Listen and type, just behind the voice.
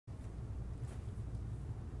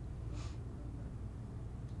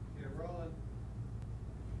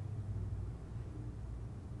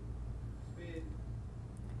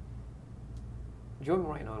Join me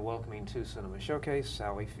right now in welcoming to Cinema Showcase,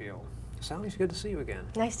 Sally Field. Sally, it's good to see you again.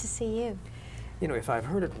 Nice to see you. You know, if I've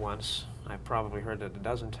heard it once, I've probably heard it a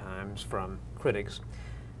dozen times from critics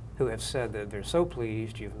who have said that they're so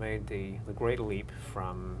pleased you've made the great leap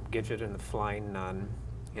from Gidget and the Flying Nun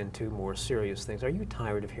into more serious things. Are you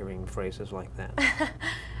tired of hearing phrases like that?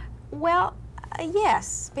 Well,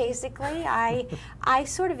 yes, basically. I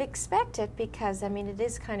sort of expect it because, I mean, it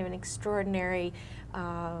is kind of an extraordinary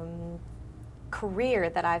career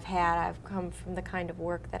that I've had. I've come from the kind of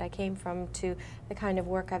work that I came from to the kind of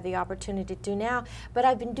work I have the opportunity to do now. But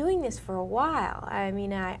I've been doing this for a while. I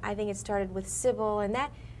mean, I think it started with Sybil, and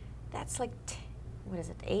that's like, what is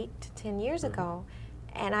it, 8 to 10 years ago.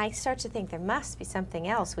 And I start to think there must be something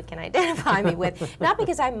else we can identify me with. Not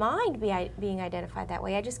because I mind being identified that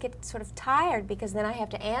way. I just get sort of tired because then I have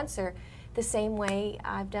to answer the same way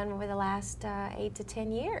I've done over the last 8 to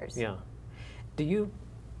 10 years. Yeah. Do you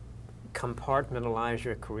compartmentalize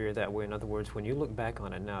your career that way? In other words, when you look back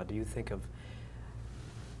on it now, do you think of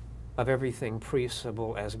everything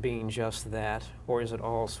pre-Sybil as being just that, or is it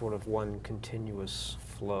all sort of one continuous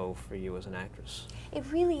flow for you as an actress? It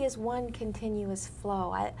really is one continuous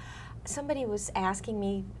flow. Somebody was asking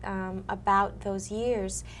me about those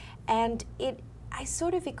years, and I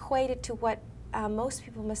sort of equated to what most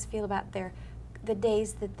people must feel about the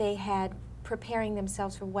days that they had preparing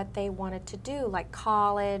themselves for what they wanted to do, like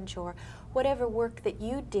college or whatever work that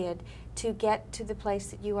you did to get to the place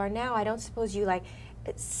that you are now. I don't suppose you like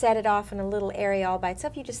set it off in a little area all by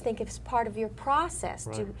itself. You just think it's part of your process.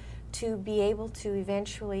 Right. to be able to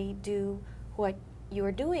eventually do what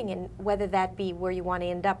you're doing, and whether that be where you want to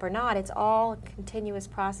end up or not, it's all a continuous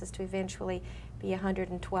process to eventually be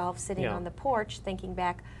 112 sitting on the porch thinking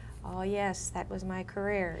back, oh yes, that was my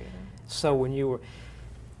career. You know? So when you were,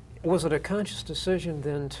 was it a conscious decision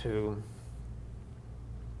then to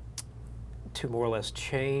more or less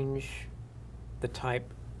change the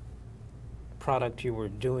type product you were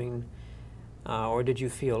doing, or did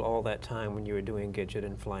you feel all that time when you were doing Gidget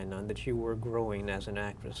and Flying Nun that you were growing as an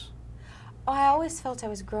actress? Oh, I always felt I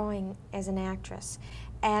was growing as an actress,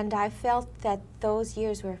 and I felt that those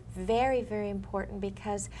years were very, very important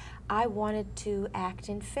because I wanted to act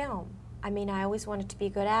in film. I mean, I always wanted to be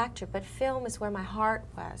a good actor, but film is where my heart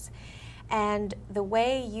was. And the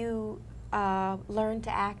way you learn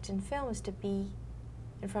to act in film is to be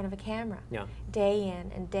in front of a camera, day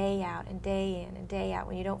in and day out and day in and day out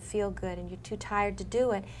when you don't feel good and you're too tired to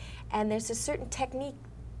do it. And there's a certain technique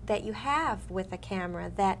that you have with a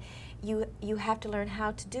camera that you have to learn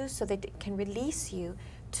how to do so that it can release you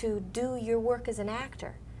to do your work as an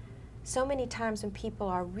actor. So many times when people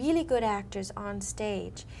are really good actors on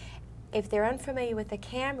stage, if they're unfamiliar with the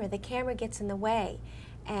camera gets in the way,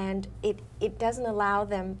 and it doesn't allow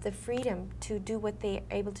them the freedom to do what they're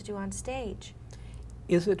able to do on stage.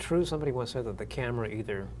 Is it true, somebody once said that the camera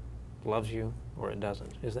either loves you or it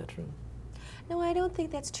doesn't? Is that true? No, I don't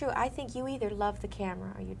think that's true. I think you either love the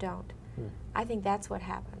camera or you don't. I think that's what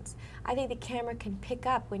happens. I think the camera can pick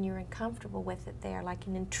up when you're uncomfortable with it there, like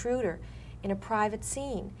an intruder in a private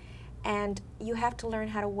scene. And you have to learn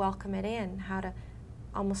how to welcome it in, how to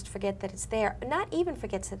almost forget that it's there. Not even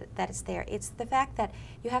forget that it's there. It's the fact that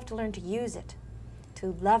you have to learn to use it,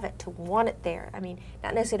 to love it, to want it there. I mean,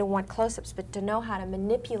 not necessarily to want close-ups, but to know how to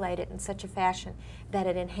manipulate it in such a fashion that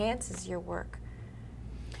it enhances your work.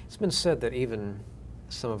 It's been said that even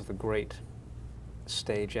some of the great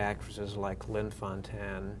stage actresses like Lynn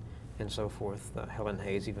Fontanne and so forth, Helen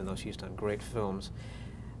Hayes, even though she's done great films,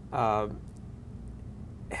 have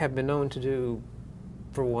been known to do,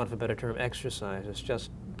 for want of a better term, exercises,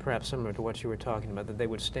 just perhaps similar to what you were talking about, that they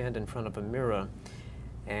would stand in front of a mirror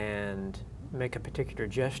and make a particular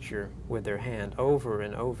gesture with their hand over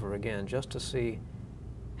and over again just to see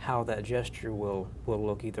how that gesture will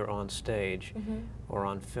look either on stage or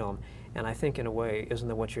on film. And I think in a way, isn't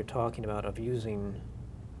that what you're talking about, of using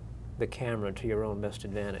the camera to your own best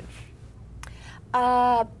advantage?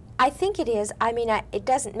 I think it is. I mean, it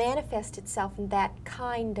doesn't manifest itself in that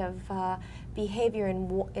kind of behavior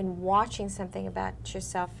in watching something about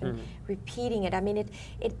yourself and repeating it. I mean,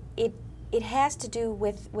 it has to do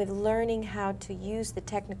with learning how to use the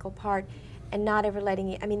technical part and not ever letting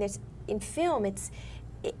it. I mean, in film,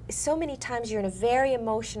 so many times you're in a very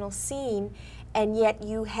emotional scene, and yet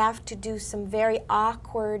you have to do some very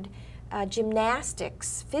awkward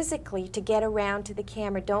gymnastics physically to get around to the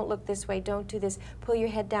camera. Don't look this way, don't do this, pull your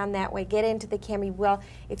head down that way, get into the camera. Well,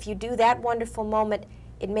 if you do that wonderful moment,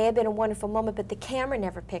 it may have been a wonderful moment, but the camera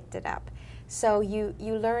never picked it up. So you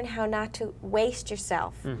learn how not to waste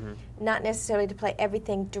yourself, not necessarily to play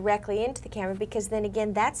everything directly into the camera, because then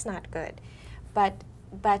again, that's not good. But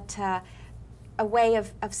a way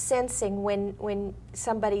of sensing when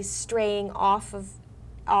somebody's straying off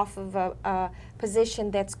of a position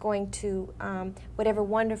that's going to, whatever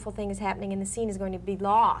wonderful thing is happening in the scene is going to be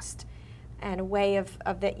lost, and a way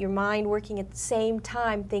of that your mind working at the same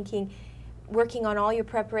time, working on all your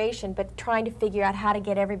preparation, but trying to figure out how to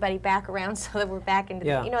get everybody back around so that we're back into,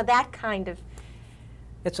 yeah. you know, that kind of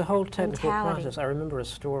It's a whole technical mentality. process. I remember a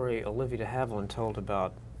story Olivia de Havilland told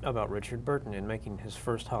about Richard Burton in making his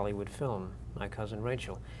first Hollywood film, My Cousin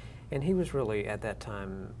Rachel. And he was really, at that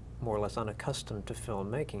time, more or less unaccustomed to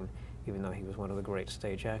filmmaking, even though he was one of the great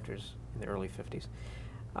stage actors in the early 50s.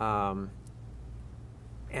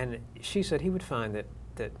 And she said he would find that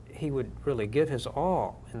he would really give his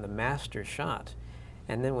all in the master shot,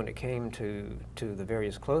 and then when it came to the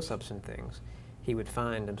various close-ups and things, he would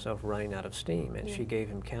find himself running out of steam, and she gave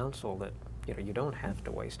him counsel that, you know, you don't have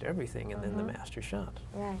to waste everything in then the master shot.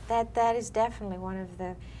 Right, that is definitely one of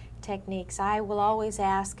the techniques. I will always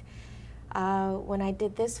ask, when I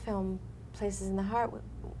did this film, Places in the Heart,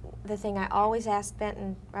 the thing I always asked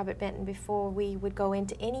Robert Benton, before we would go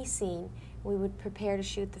into any scene, we would prepare to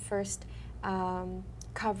shoot the first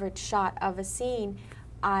coverage shot of a scene,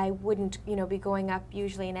 I wouldn't, you know, be going up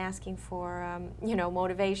usually and asking for, you know,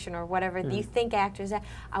 motivation or whatever you think actors are.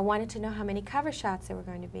 I wanted to know how many cover shots there were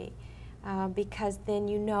going to be, because then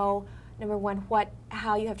you know, number one,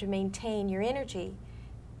 how you have to maintain your energy.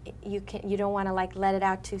 You don't want to like let it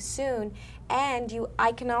out too soon, and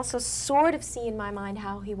I can also sort of see in my mind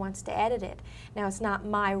how he wants to edit it. Now, it's not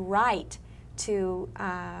my right to,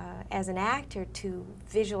 as an actor, to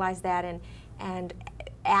visualize that and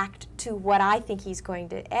act to what I think he's going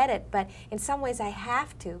to edit, but in some ways I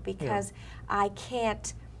have to, because I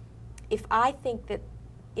can't, if I think that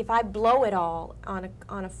if I blow it all on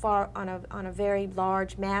a very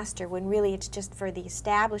large master when really it's just for the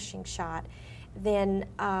establishing shot, then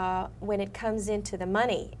when it comes into the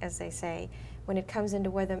money, as they say, when it comes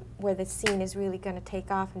into where the scene is really going to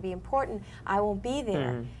take off and be important, I won't be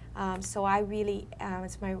there. So I really,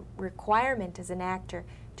 it's my requirement as an actor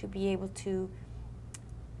to be able to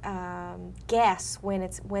guess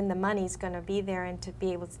when the money's going to be there and to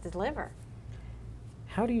be able to deliver.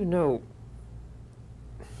 How do you know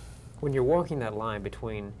when you're walking that line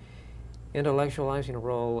between intellectualizing a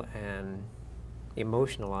role and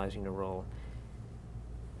emotionalizing a role?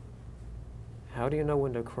 How do you know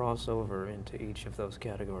when to cross over into each of those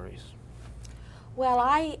categories? Well,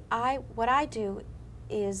 what I do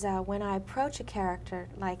is when I approach a character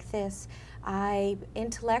like this, I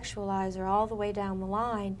intellectualize her all the way down the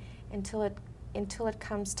line until it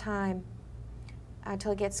comes time,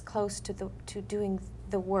 until it gets close to doing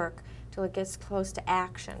the work, till it gets close to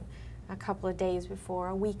action, a couple of days before,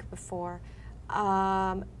 a week before.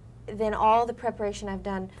 Then all the preparation I've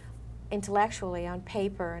done intellectually on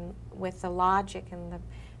paper and with the logic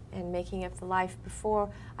and making up the life before,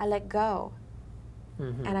 I let go,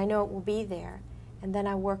 and I know it will be there, and then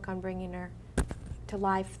I work on bringing her to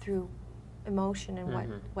life through emotion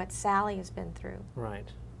and what Sally has been through.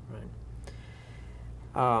 Right,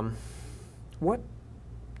 right. What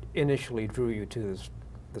initially drew you to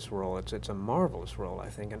this role? It's a marvelous role, I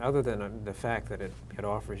think, and other than the fact that it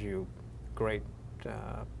offers you great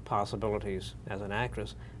possibilities as an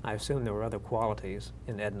actress, I assume there were other qualities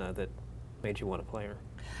in Edna that made you want to play her.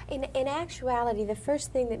 In actuality, the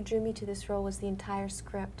first thing that drew me to this role was the entire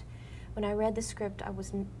script. When I read the script, I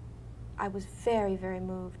was very, very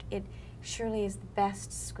moved. It surely is the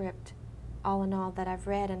best script, all in all, that I've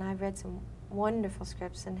read, and I've read some wonderful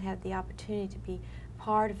scripts and had the opportunity to be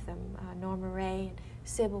part of them. Norma Rae and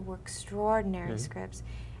Sybil were extraordinary scripts,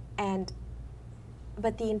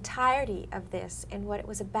 but the entirety of this and what it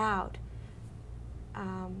was about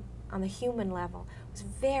on the human level was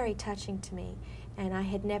very touching to me, and I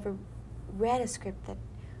had never read a script that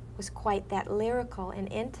was quite that lyrical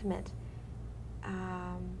and intimate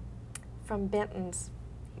from Benton's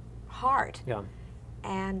heart. Yeah.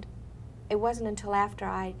 And it wasn't until after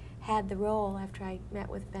I had the role, after I met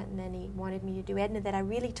with Benton and he wanted me to do Edna, that I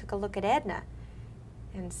really took a look at Edna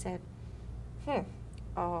and said,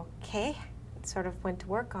 okay, sort of went to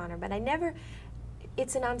work on her. But I never,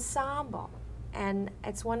 it's an ensemble, and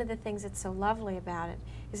it's one of the things that's so lovely about it,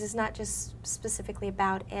 is it's not just specifically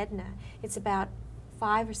about Edna, it's about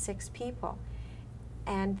 5 or 6 people,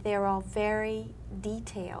 and they're all very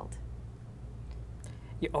detailed.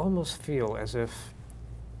 You almost feel as if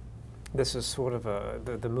this is sort of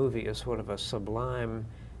the movie is sort of a sublime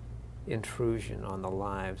intrusion on the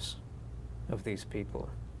lives of these people.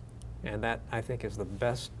 And that, I think, is the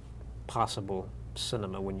best possible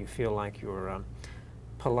cinema, when you feel like you're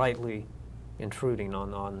politely intruding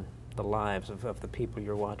on the lives of the people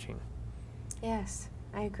you're watching. Yes,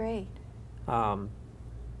 I agree.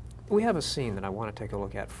 We have a scene that I want to take a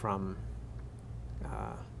look at from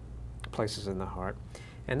Places in the Heart,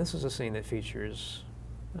 and this is a scene that features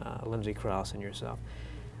Lindsay Krause and yourself.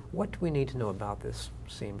 What do we need to know about this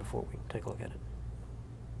scene before we take a look at it?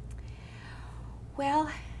 Well,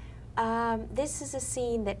 this is a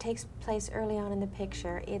scene that takes place early on in the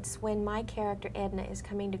picture. It's when my character Edna is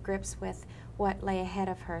coming to grips with what lay ahead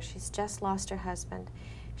of her. She's just lost her husband.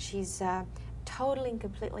 She's totally and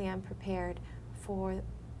completely unprepared for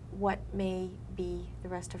what may be the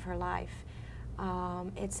rest of her life.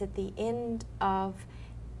 It's at the end of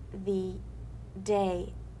the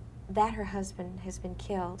day that her husband has been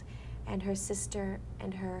killed, and her sister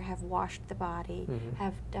and her have washed the body,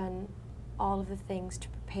 have done all of the things to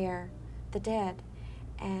prepare the dead.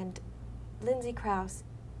 And Lindsay Krause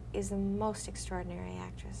is the most extraordinary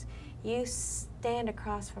actress. You stand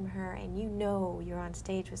across from her and you know you're on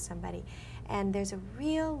stage with somebody. And there's a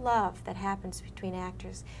real love that happens between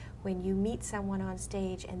actors when you meet someone on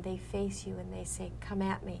stage and they face you and they say, "Come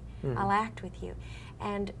at me, I'll act with you."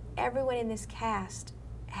 And everyone in this cast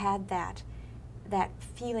had that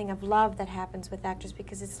feeling of love that happens with actors,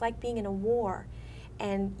 because it's like being in a war.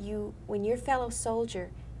 And when your fellow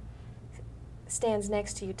soldier stands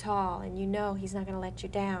next to you tall and you know he's not going to let you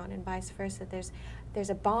down, and vice versa, there's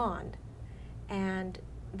a bond. And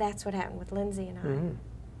that's what happened with Lindsay and I.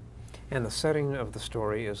 And the setting of the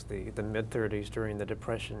story is the mid-30s during the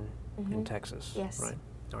Depression in Texas. Yes. Right.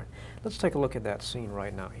 All right. Let's take a look at that scene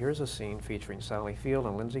right now. Here's a scene featuring Sally Field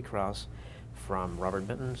and Lindsay Krause from Robert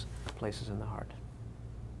Benton's Places in the Heart.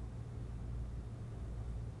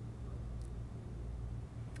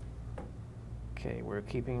 Okay, we're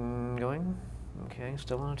keeping going. Okay,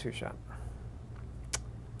 still on a two-shot.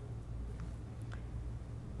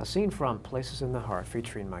 A scene from Places in the Heart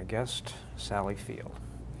featuring my guest, Sally Field.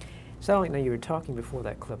 Sally, now you were talking before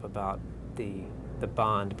that clip about the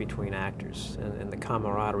bond between actors and the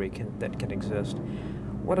camaraderie that can exist.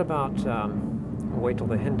 What about, wait till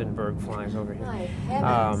the Hindenburg flies over here. My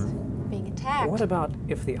heavens, being attacked. What about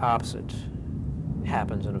if the opposite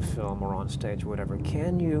happens in a film or on stage or whatever?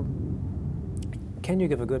 Can you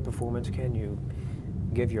give a good performance? Can you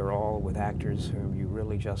give your all with actors whom you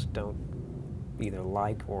really just don't either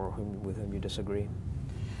like or with whom you disagree?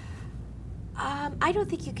 I don't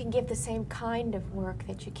think you can give the same kind of work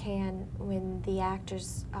that you can when the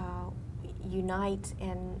actors unite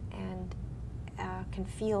and can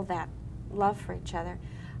feel that love for each other.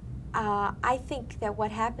 I think that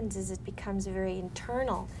what happens is it becomes very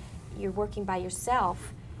internal. You're working by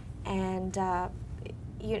yourself, and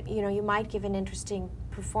you know, you might give an interesting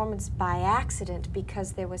performance by accident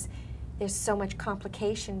because there's so much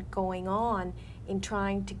complication going on in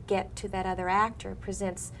trying to get to that other actor. It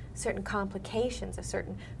presents certain complications, a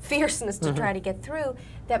certain fierceness to try to get through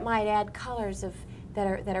that might add colors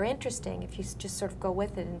that are interesting if you just sort of go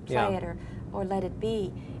with it and play it or let it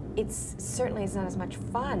be. It's certainly is not as much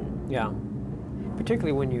fun. Yeah,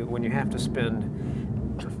 particularly when you have to spend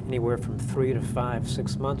anywhere from 3 to 5,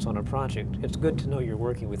 6 months on a project. It's good to know you're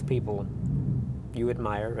working with people you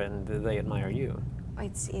admire and they admire you.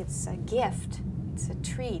 It's a gift. It's a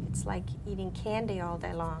treat. It's like eating candy all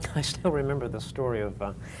day long. I still remember the story of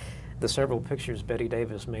the several pictures Betty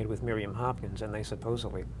Davis made with Miriam Hopkins, and they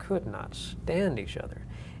supposedly could not stand each other.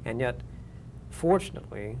 And yet,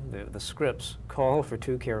 fortunately, the scripts call for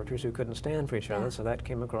two characters who couldn't stand for each other, so that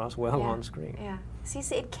came across well on screen. Yeah. See,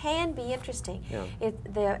 it can be interesting. Yeah.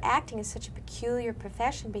 The acting is such a peculiar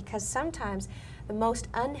profession because sometimes the most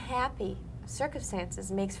unhappy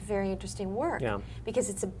circumstances makes very interesting work. Yeah. Because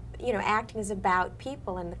it's acting is about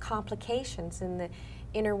people and the complications and the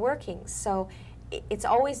inner workings. So it's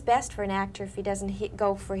always best for an actor if he doesn't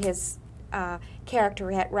go for his character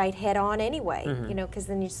right head on anyway, you know, because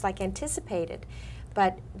then you just like anticipate it.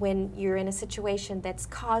 But when you're in a situation that's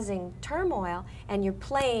causing turmoil and you're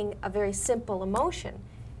playing a very simple emotion,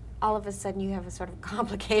 all of a sudden you have a sort of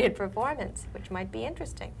complicated performance, which might be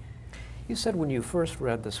interesting. You said when you first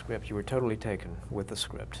read the script, you were totally taken with the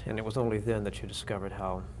script, and it was only then that you discovered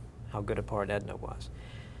how good a part Edna was.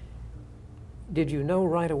 Did you know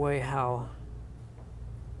right away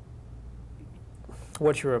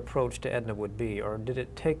what your approach to Edna would be, or did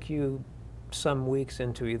it take you some weeks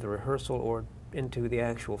into either rehearsal or into the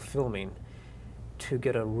actual filming to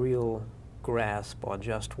get a real grasp on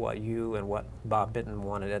just what you and what Bob Benton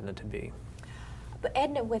wanted Edna to be? But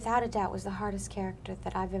Edna, without a doubt, was the hardest character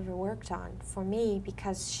that I've ever worked on for me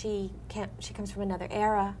because she comes from another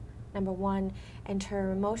era, number one, and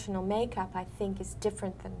her emotional makeup, I think, is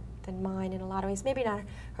different than mine in a lot of ways. Maybe not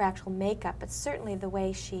her actual makeup, but certainly the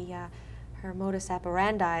way her modus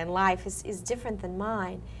operandi in life is different than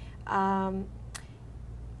mine.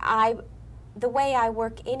 The way I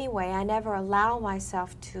work anyway, I never allow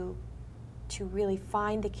myself to really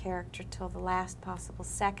find the character till the last possible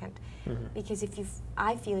second, because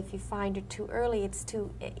I feel if you find her too early, it's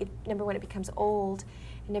number one, it becomes old,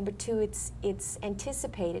 and number two, it's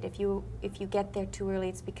anticipated. If you get there too early,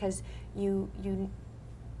 it's because you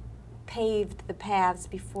paved the paths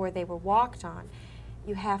before they were walked on.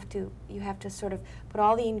 You have to sort of put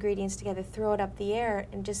all the ingredients together, throw it up the air,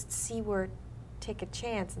 and just take a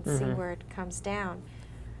chance and see where it comes down.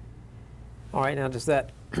 All right, now does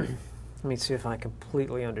that, let me see if I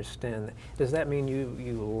completely understand that. Does that mean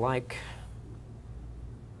you like,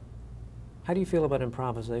 how do you feel about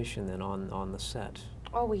improvisation then on the set?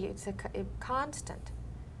 Oh, it's a constant.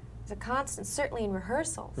 It's a constant, certainly in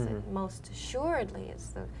rehearsals. It most assuredly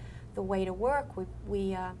is the way to work.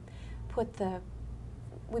 We put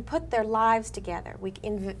their lives together. We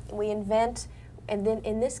invent, and then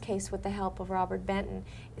in this case with the help of Robert Benton,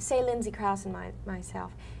 say Lindsay Krause and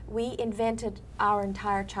myself, we invented our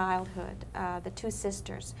entire childhood, the two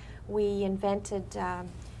sisters. We invented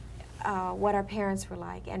what our parents were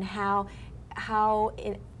like, and how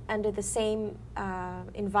under the same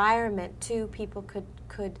environment two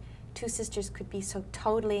sisters could be so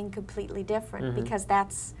totally and completely different, because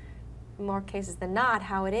that's, in more cases than not,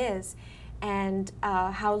 how it is. And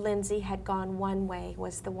how Lindsay had gone one way,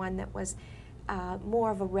 was the one that was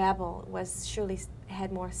more of a rebel,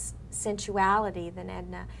 had more sensuality than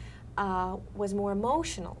Edna, was more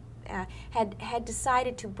emotional, had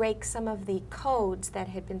decided to break some of the codes that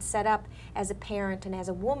had been set up as a parent and as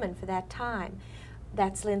a woman for that time.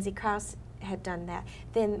 That's Lindsay Krause had done that.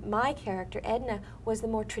 Then my character, Edna, was the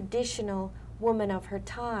more traditional woman of her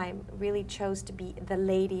time, really chose to be the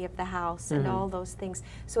lady of the house and all those things.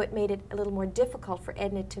 So it made it a little more difficult for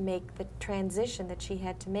Edna to make the transition that she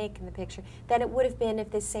had to make in the picture than it would have been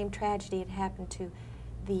if this same tragedy had happened to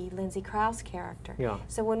the Lindsay Krause character. Yeah.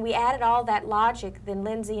 So when we added all that logic, then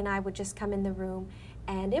Lindsay and I would just come in the room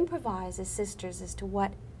and improvise as sisters as to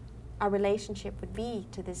what our relationship would be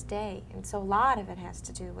to this day. And so a lot of it has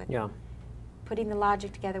to do with putting the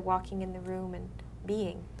logic together, walking in the room, and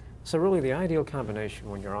being. So really the ideal combination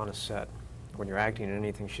when you're on a set, when you're acting in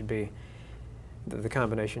anything, should be, the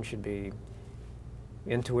combination should be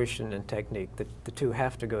intuition and technique. The two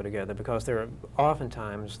have to go together, because there are often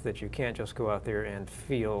times that you can't just go out there and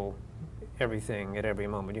feel everything at every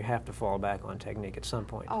moment. You have to fall back on technique at some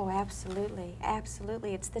point. Oh, absolutely,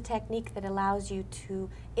 absolutely. It's the technique that allows you to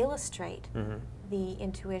illustrate the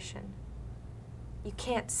intuition. You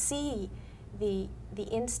can't see the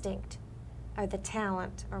instinct or the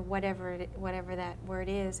talent or whatever that word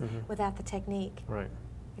is without the technique. Right.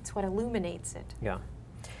 It's what illuminates it. Yeah.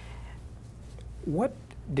 What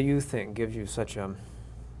do you think gives you such a,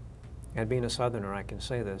 and being a Southerner I can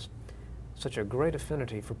say this, such a great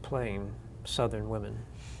affinity for playing Southern women?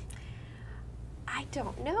 I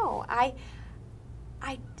don't know.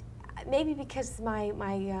 Maybe because my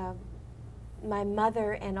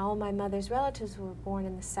mother and all my mother's relatives were born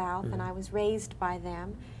in the South, and I was raised by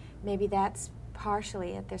them. Maybe that's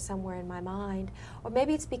partially it. They're somewhere in my mind. Or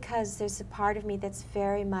maybe it's because there's a part of me that's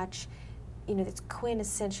very much, that's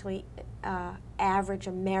quintessentially average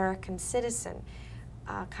American citizen,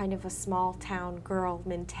 kind of a small town girl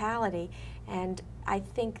mentality. And I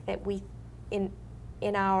think that we, in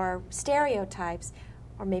our stereotypes,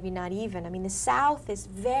 or maybe not even, the South is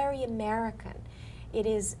very American. It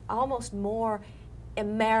is almost more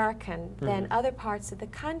American than other parts of the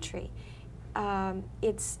country.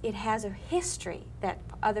 It has a history that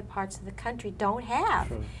other parts of the country don't have.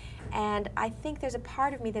 Sure. And I think there's a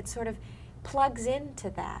part of me that sort of plugs into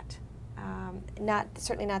that.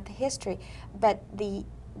 Certainly not the history, but the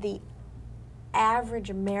average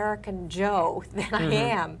American Joe that I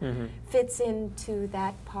am fits into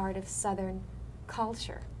that part of Southern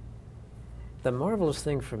culture. The marvelous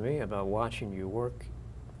thing for me about watching you work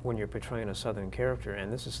when you're portraying a Southern character,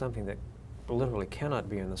 and this is something that literally cannot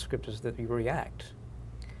be in the script, is that you react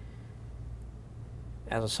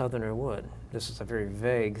as a Southerner would. This is a very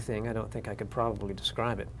vague thing. I don't think I could probably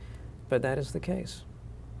describe it, but that is the case.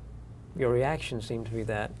 Your reactions seem to be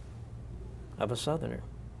that of a Southerner.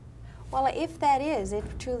 Well, if that is, it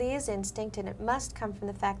truly is instinct, and it must come from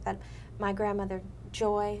the fact that my grandmother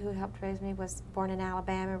Joy, who helped raise me, was born in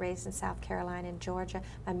Alabama, raised in South Carolina and Georgia.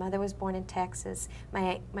 My mother was born in Texas.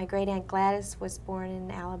 My great-aunt Gladys was born in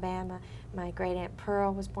Alabama. My great-aunt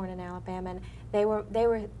Pearl was born in Alabama. And they were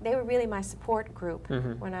really my support group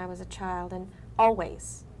when I was a child, and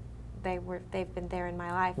always they've been there in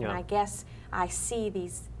my life. Yeah. And I guess I see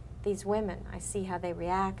these women. I see how they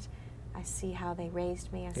react. I see how they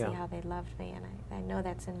raised me, I see how they loved me, and I know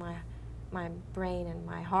that's in my brain and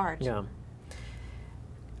my heart. Yeah.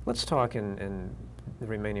 Let's talk in the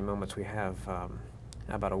remaining moments we have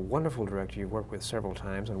about a wonderful director you've worked with several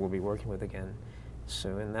times and will be working with again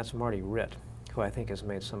soon, and that's Marty Ritt, who I think has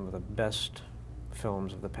made some of the best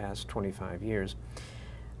films of the past 25 years.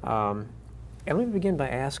 And let me begin by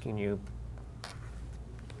asking you,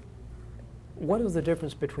 what is the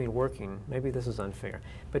difference between working, maybe this is unfair,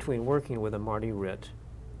 between working with a Marty Ritt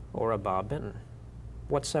or a Bob Benton?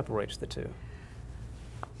 What separates the two?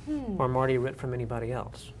 Or Marty Ritt from anybody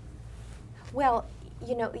else? Well,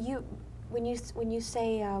 you know, when you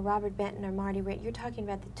say Robert Benton or Marty Ritt, you're talking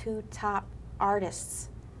about the two top artists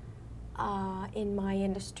in my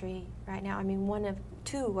industry right now. I mean,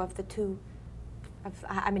 two of the two.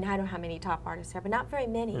 I mean, I don't know how many top artists there are, but not very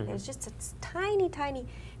many. There's just a tiny, tiny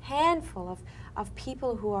handful of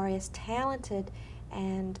people who are as talented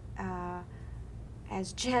and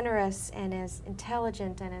as generous and as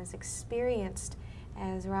intelligent and as experienced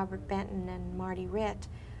as Robert Benton and Marty Ritt.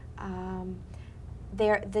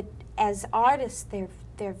 As artists,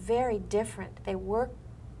 they're very different. They work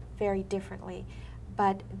very differently,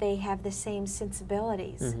 but they have the same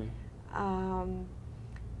sensibilities.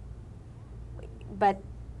 But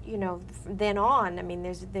you know, from then on, I mean,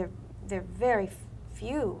 there are very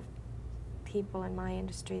few people in my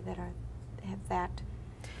industry that have that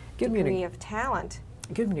degree of talent.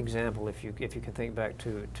 Give me an example, if you can think back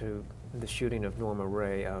to the shooting of Norma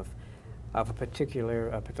Rae, of a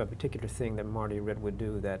particular thing that Marty Ritt would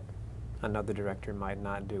do that another director might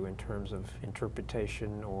not do in terms of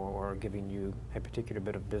interpretation or giving you a particular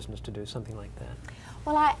bit of business to do, something like that.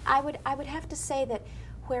 Well, I would have to say that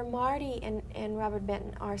where Marty and Robert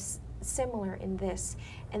Benton are similar in this,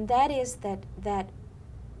 and that is that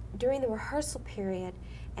during the rehearsal period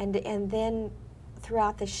and then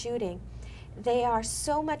throughout the shooting, they are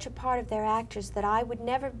so much a part of their actors that I would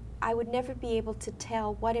never be able to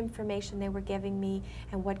tell what information they were giving me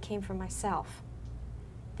and what came from myself.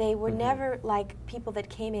 They were never like people that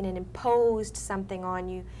came in and imposed something on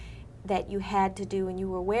you that you had to do, and you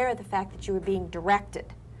were aware of the fact that you were being directed.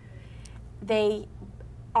 They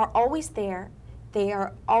are always there, they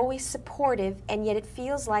are always supportive, and yet it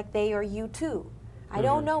feels like they are you too. I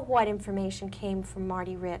don't know what information came from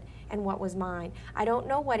Marty Ritt and what was mine. I don't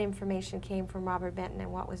know what information came from Robert Benton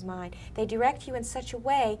and what was mine. They direct you in such a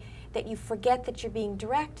way that you forget that you're being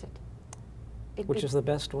directed. Which is the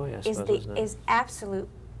best way, I suppose, isn't it? Is absolute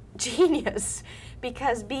genius,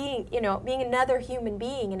 because being another human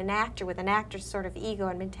being and an actor with an actor's sort of ego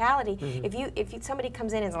and mentality, if somebody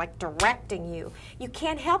comes in and is like directing you, you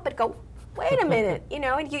can't help but go, wait a minute, you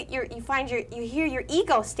know, and you hear your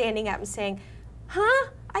ego standing up and saying, huh?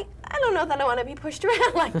 I don't know that I want to be pushed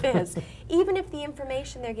around like this. Even if the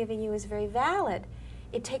information they're giving you is very valid,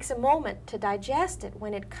 it takes a moment to digest it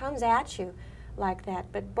when it comes at you like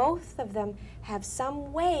that. But both of them have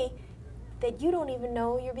some way that you don't even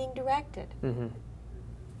know you're being directed.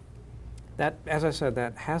 That, as I said,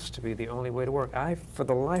 that has to be the only way to work. I, for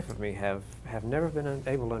the life of me, have never been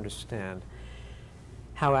able to understand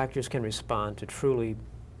how actors can respond to truly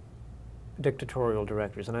dictatorial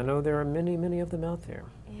directors, and I know there are many, many of them out there.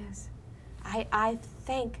 Yes. I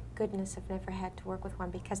thank goodness I've never had to work with one,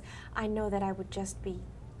 because I know that I would just be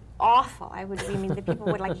awful. I mean, the people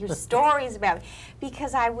would like hear stories about me,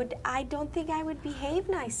 because I don't think I would behave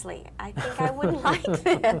nicely. I think I wouldn't like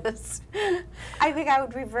this. I think I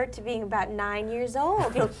would revert to being about 9 years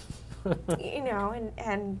old, you know,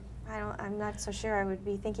 and I'm not so sure I would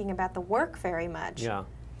be thinking about the work very much. Yeah.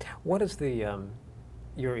 What is the,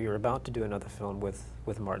 you're about to do another film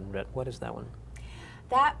with Martin Ritt. What is that one?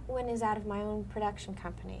 That one is out of my own production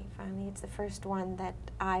company. Finally, it's the first one that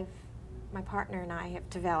my partner and I have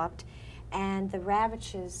developed, and the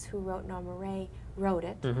Ravages, who wrote Norma Rae, wrote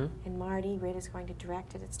it, and Marty Ritt is going to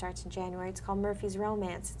direct it. It starts in January. It's called Murphy's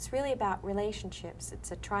Romance. It's really about relationships.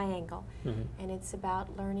 It's a triangle, and it's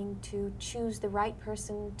about learning to choose the right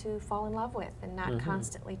person to fall in love with and not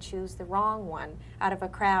constantly choose the wrong one out of a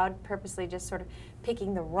crowd, purposely just sort of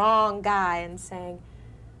picking the wrong guy and saying,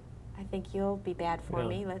 I think you'll be bad for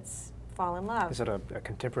me, let's fall in love. Is it a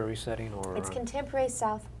contemporary setting, or? It's contemporary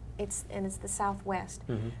South, it's the Southwest,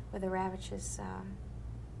 where the Ravages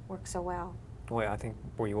work so well. Well, I think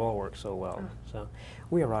where you all work so well. So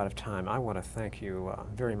we are out of time. I want to thank you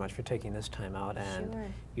very much for taking this time out, and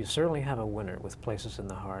you certainly have a winner with Places in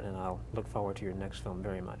the Heart, and I'll look forward to your next film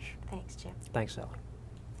very much. Thanks, Jim. Thanks, Sally.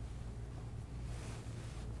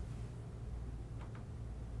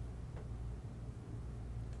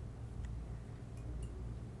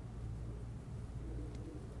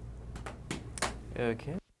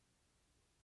 Okay.